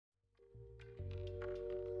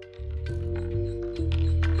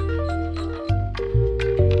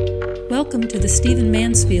Welcome to the Stephen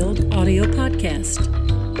Mansfield audio podcast.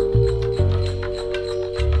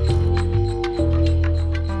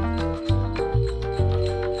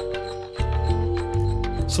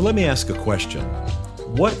 So let me ask a question.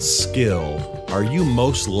 What skill are you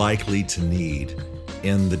most likely to need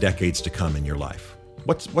in the decades to come in your life?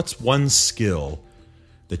 What's one skill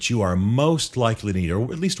that you are most likely to need, or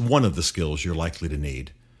at least one of the skills you're likely to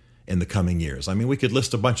need in the coming years? I mean, we could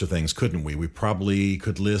list a bunch of things, couldn't we? We probably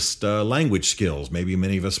could list language skills. Maybe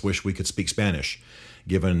many of us wish we could speak Spanish,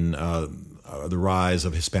 given the rise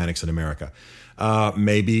of Hispanics in America.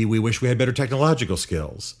 Maybe we wish we had better technological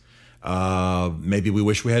skills. Maybe we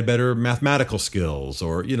wish we had better mathematical skills,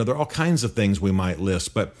 or, there are all kinds of things we might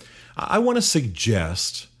list. But I want to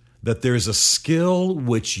suggest that there's a skill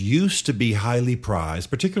which used to be highly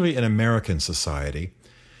prized, particularly in American society,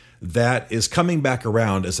 that is coming back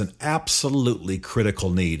around as an absolutely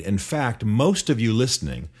critical need. In fact, most of you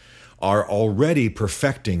listening are already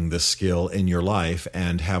perfecting this skill in your life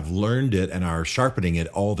and have learned it and are sharpening it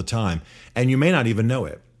all the time, and you may not even know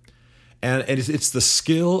it. And it's the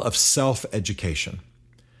skill of self-education.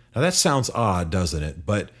 Now that sounds odd, doesn't it?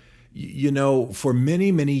 But, for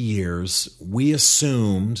many, many years, we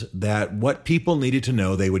assumed that what people needed to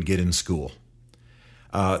know they would get in school.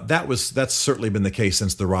 That's certainly been the case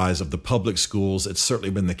since the rise of the public schools. It's certainly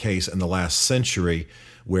been the case in the last century,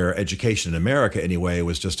 where education in America, anyway,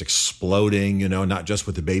 was just exploding. Not just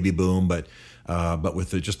with the baby boom, but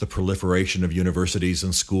with just the proliferation of universities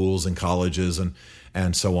and schools and colleges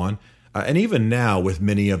and so on. And even now, with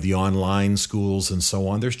many of the online schools and so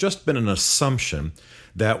on, there's just been an assumption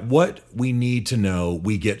that what we need to know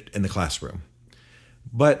we get in the classroom.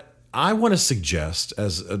 But I want to suggest,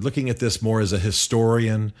 as looking at this more as a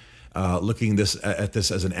historian, looking at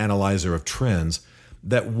this as an analyzer of trends,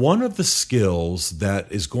 that one of the skills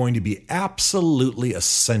that is going to be absolutely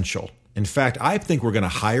essential. In fact, I think we're going to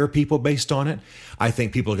hire people based on it. I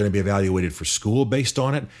think people are going to be evaluated for school based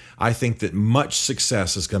on it. I think that much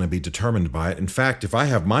success is going to be determined by it. In fact, if I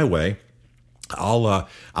have my way,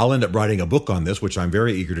 I'll end up writing a book on this, which I'm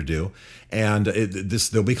very eager to do. And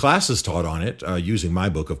there'll be classes taught on it, using my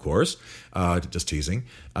book, of course, just teasing,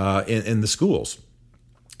 in the schools.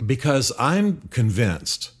 Because I'm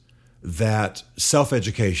convinced that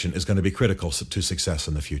self-education is going to be critical to success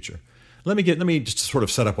in the future. Let me just sort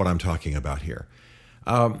of set up what I'm talking about here.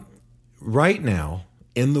 Right now,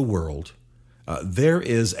 in the world, there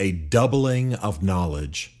is a doubling of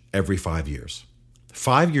knowledge every 5 years.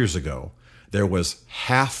 5 years ago, there was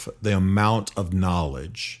half the amount of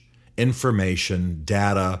knowledge, information,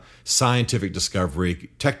 data, scientific discovery,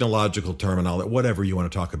 technological terminology, whatever you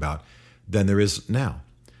want to talk about, than there is now.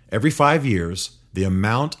 Every 5 years, the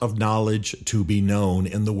amount of knowledge to be known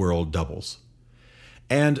in the world doubles.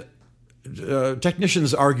 And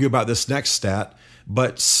technicians argue about this next stat,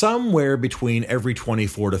 but somewhere between every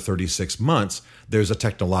 24 to 36 months, there's a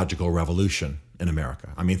technological revolution in America.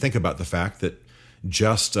 I mean, think about the fact that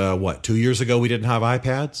just, 2 years ago we didn't have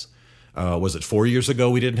iPads? Was it 4 years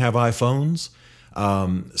ago we didn't have iPhones?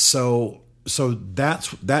 So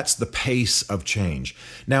that's the pace of change.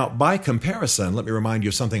 Now, by comparison, let me remind you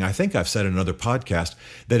of something I think I've said in another podcast,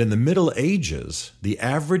 that in the Middle Ages, the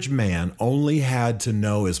average man only had to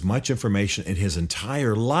know as much information in his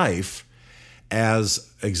entire life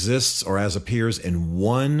as exists or as appears in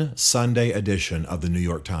one Sunday edition of the New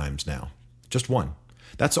York Times now. Just one.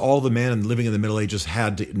 That's all the man living in the Middle Ages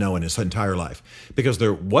had to know in his entire life, because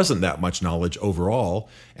there wasn't that much knowledge overall.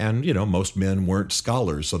 And, most men weren't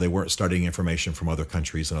scholars, so they weren't studying information from other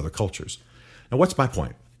countries and other cultures. Now, what's my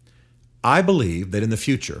point? I believe that in the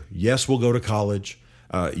future, yes, we'll go to college.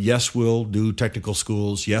 Yes, we'll do technical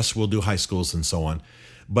schools. Yes, we'll do high schools and so on.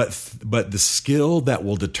 But the skill that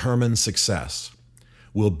will determine success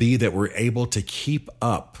will be that we're able to keep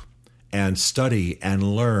up and study and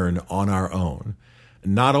learn on our own.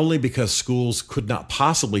 Not only because schools could not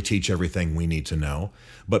possibly teach everything we need to know,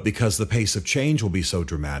 but because the pace of change will be so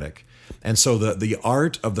dramatic. And so the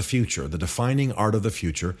art of the future, the defining art of the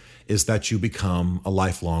future, is that you become a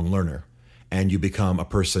lifelong learner, and you become a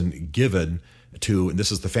person given to, and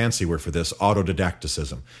this is the fancy word for this,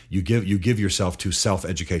 autodidacticism. You give yourself to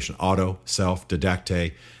self-education. Auto, self,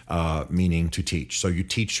 didacte, meaning to teach. So you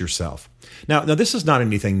teach yourself. Now this is not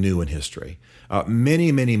anything new in history.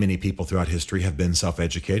 Many, many, many people throughout history have been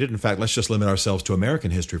self-educated. In fact, let's just limit ourselves to American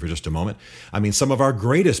history for just a moment. I mean, some of our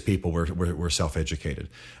greatest people were self-educated.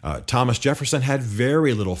 Thomas Jefferson had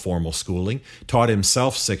very little formal schooling, taught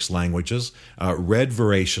himself 6 languages, read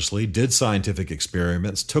voraciously, did scientific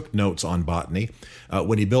experiments, took notes on botany.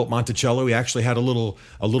 When he built Monticello, he actually had a little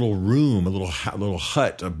room, a little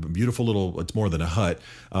hut, a beautiful little, it's more than a hut,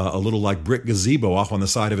 a little like brick gazebo off on the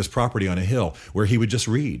side of his property on a hill where he would just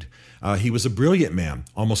read. He was a brilliant man,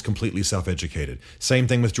 almost completely self-educated. Same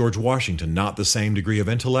thing with George Washington, not the same degree of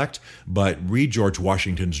intellect, but read George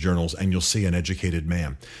Washington's journals and you'll see an educated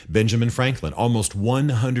man. Benjamin Franklin, almost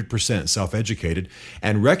 100% self-educated,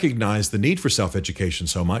 and recognized the need for self-education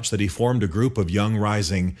so much that he formed a group of young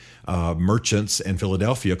rising merchants in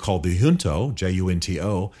Philadelphia called the Junto,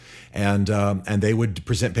 Junto, and they would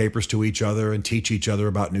present papers to each other and teach each other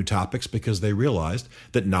about new topics because they realized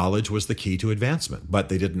that knowledge was the key to advancement, but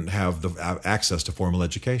they didn't have the access to formal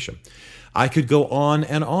education. I could go on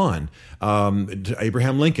and on.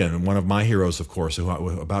 Abraham Lincoln, one of my heroes, of course,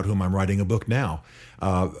 about whom I'm writing a book now,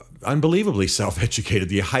 unbelievably self-educated.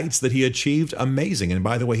 The heights that he achieved, amazing. And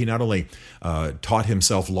by the way, he not only taught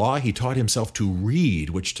himself law, he taught himself to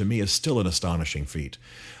read, which to me is still an astonishing feat.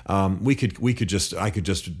 I could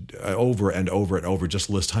just over and over and over just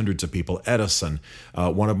list hundreds of people. Edison,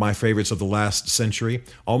 one of my favorites of the last century,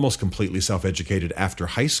 almost completely self-educated after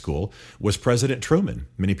high school, was President Truman.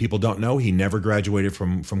 Many people don't know he never graduated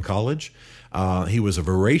from college. He was a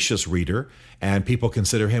voracious reader, and people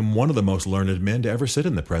consider him one of the most learned men to ever sit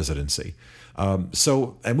in the presidency.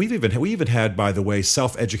 And we even had, by the way,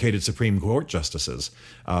 self-educated Supreme Court justices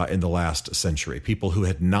in the last century, people who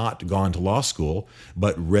had not gone to law school,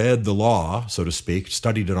 but read the law, so to speak,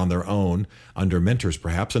 studied it on their own, under mentors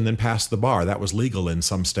perhaps, and then passed the bar. That was legal in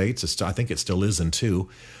some states. I think it still is in two.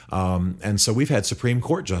 And so we've had Supreme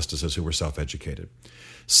Court justices who were self-educated.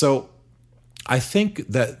 So I think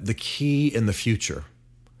that the key in the future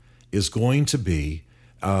is going to be,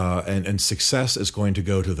 and success is going to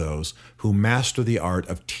go to those who master the art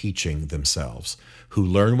of teaching themselves, who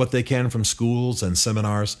learn what they can from schools and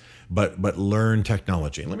seminars, but learn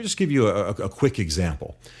technology. And let me just give you a quick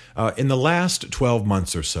example. In the last 12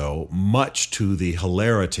 months or so, much to the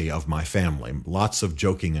hilarity of my family, lots of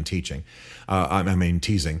joking and teasing,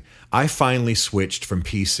 I finally switched from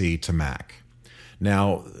PC to Mac.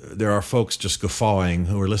 Now, there are folks just guffawing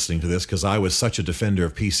who are listening to this because I was such a defender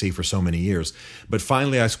of PC for so many years. But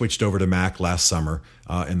finally, I switched over to Mac last summer,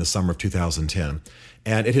 in the summer of 2010.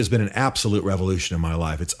 And it has been an absolute revolution in my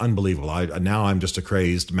life. It's unbelievable. Now I'm just a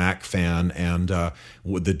crazed Mac fan, and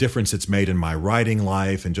the difference it's made in my writing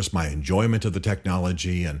life and just my enjoyment of the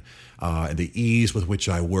technology and the ease with which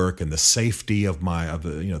I work and the safety of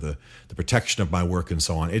the protection of my work and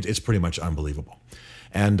so on. It's pretty much unbelievable.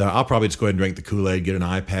 And I'll probably just go ahead and drink the Kool-Aid, get an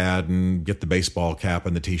iPad, and get the baseball cap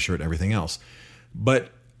and the T-shirt and everything else. But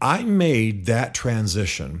I made that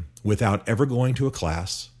transition without ever going to a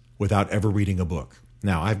class, without ever reading a book.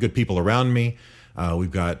 Now, I have good people around me.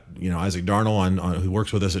 We've got Isaac Darnell, who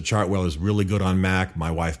works with us at Chartwell, is really good on Mac.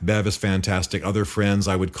 My wife, Bev, is fantastic. Other friends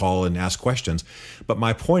I would call and ask questions. But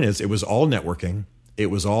my point is, it was all networking. It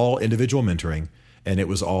was all individual mentoring. And it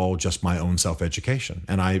was all just my own self-education.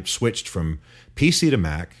 And I switched from PC to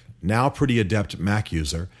Mac, now a pretty adept Mac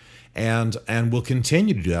user, and will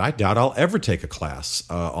continue to do that. I doubt I'll ever take a class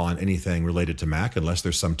on anything related to Mac unless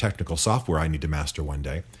there's some technical software I need to master one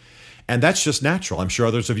day. And that's just natural. I'm sure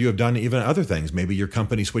others of you have done even other things. Maybe your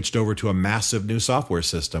company switched over to a massive new software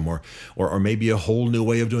system or maybe a whole new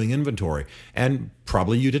way of doing inventory. And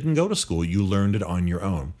probably you didn't go to school. You learned it on your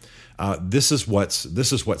own. This is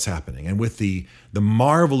what's happening. And with the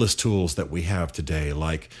marvelous tools that we have today,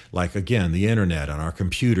 like again, the internet and our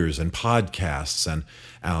computers and podcasts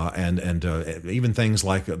and even things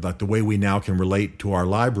like the way we now can relate to our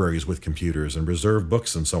libraries with computers and reserve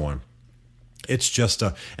books and so on. It's just,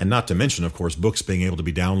 and not to mention, of course, books being able to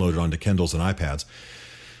be downloaded onto Kindles and iPads.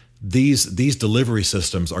 These delivery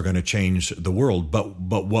systems are going to change the world, but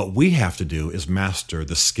what we have to do is master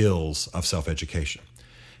the skills of self-education.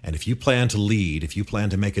 And if you plan to lead, if you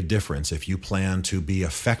plan to make a difference, if you plan to be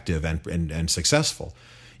effective and successful,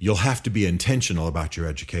 you'll have to be intentional about your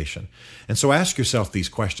education. And so ask yourself these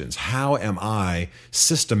questions. How am I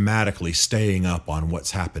systematically staying up on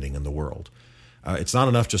what's happening in the world? It's not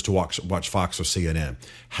enough just to watch Fox or CNN.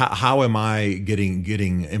 How am I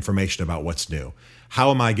getting information about what's new? How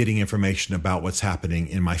am I getting information about what's happening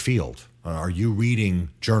in my field? Are you reading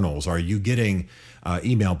journals? Are you getting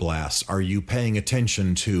email blasts? Are you paying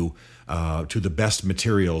attention to the best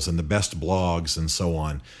materials and the best blogs and so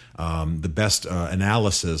on, the best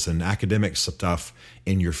analysis and academic stuff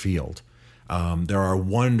in your field? There are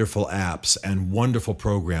wonderful apps and wonderful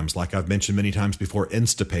programs, like I've mentioned many times before,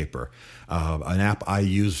 Instapaper, an app I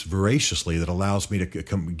use voraciously that allows me to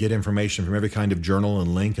get information from every kind of journal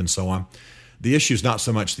and link and so on. The issue is not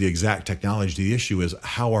so much the exact technology. The issue is,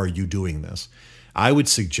 how are you doing this? I would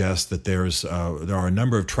suggest that there are a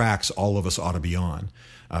number of tracks all of us ought to be on.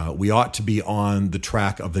 We ought to be on the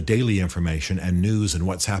track of the daily information and news and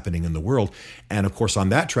what's happening in the world. And of course, on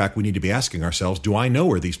that track, we need to be asking ourselves, do I know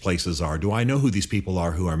where these places are? Do I know who these people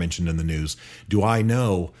are who are mentioned in the news? Do I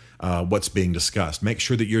know what's being discussed? Make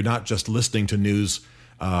sure that you're not just listening to news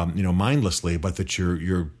mindlessly, but that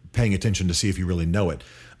you're paying attention to see if you really know it.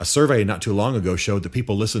 A survey not too long ago showed that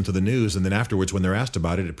people listen to the news, and then afterwards, when they're asked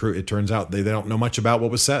about it, it turns out they don't know much about what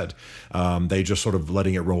was said. They just sort of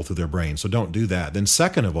letting it roll through their brain. So don't do that. Then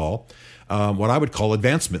second of all, what I would call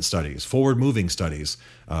advancement studies, forward-moving studies,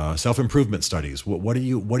 self-improvement studies. What are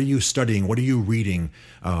you studying? What are you reading?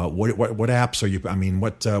 What apps are you?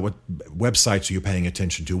 What websites are you paying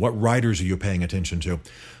attention to? What writers are you paying attention to,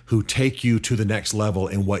 who take you to the next level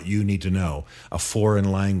in what you need to know? A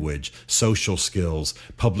foreign language, social skills,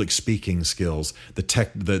 public speaking skills, the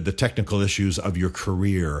technical issues of your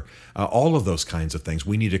career, all of those kinds of things.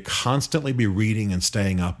 We need to constantly be reading and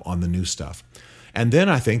staying up on the new stuff. And then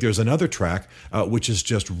I think there's another track, which is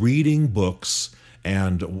just reading books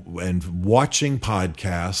and watching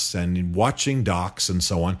podcasts and watching docs and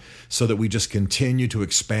so on, so that we just continue to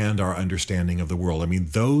expand our understanding of the world.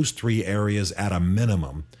 Those three areas at a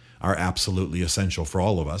minimum are absolutely essential for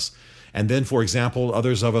all of us. And then, for example,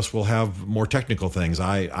 others of us will have more technical things.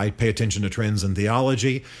 I pay attention to trends in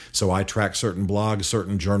theology, so I track certain blogs,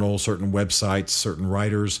 certain journals, certain websites, certain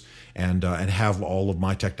writers, and have all of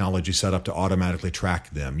my technology set up to automatically track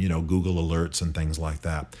them, Google alerts and things like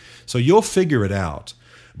that. So you'll figure it out,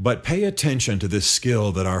 but pay attention to this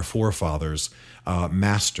skill that our forefathers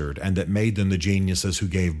mastered and that made them the geniuses who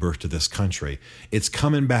gave birth to this country. It's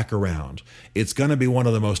coming back around. It's going to be one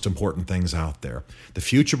of the most important things out there. The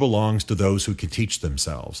future belongs to those who can teach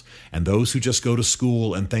themselves, and those who just go to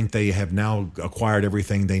school and think they have now acquired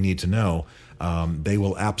everything they need to know, they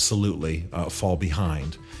will absolutely fall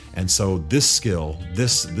behind. And so this skill,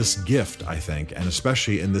 this gift, I think, and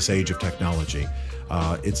especially in this age of technology,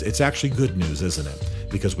 it's actually good news, isn't it?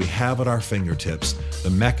 Because we have at our fingertips the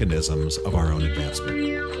mechanisms of our own advancement.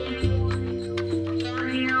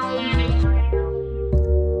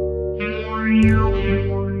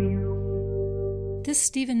 This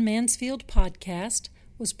Stephen Mansfield podcast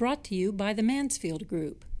was brought to you by the Mansfield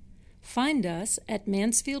Group. Find us at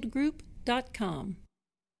mansfieldgroup.com.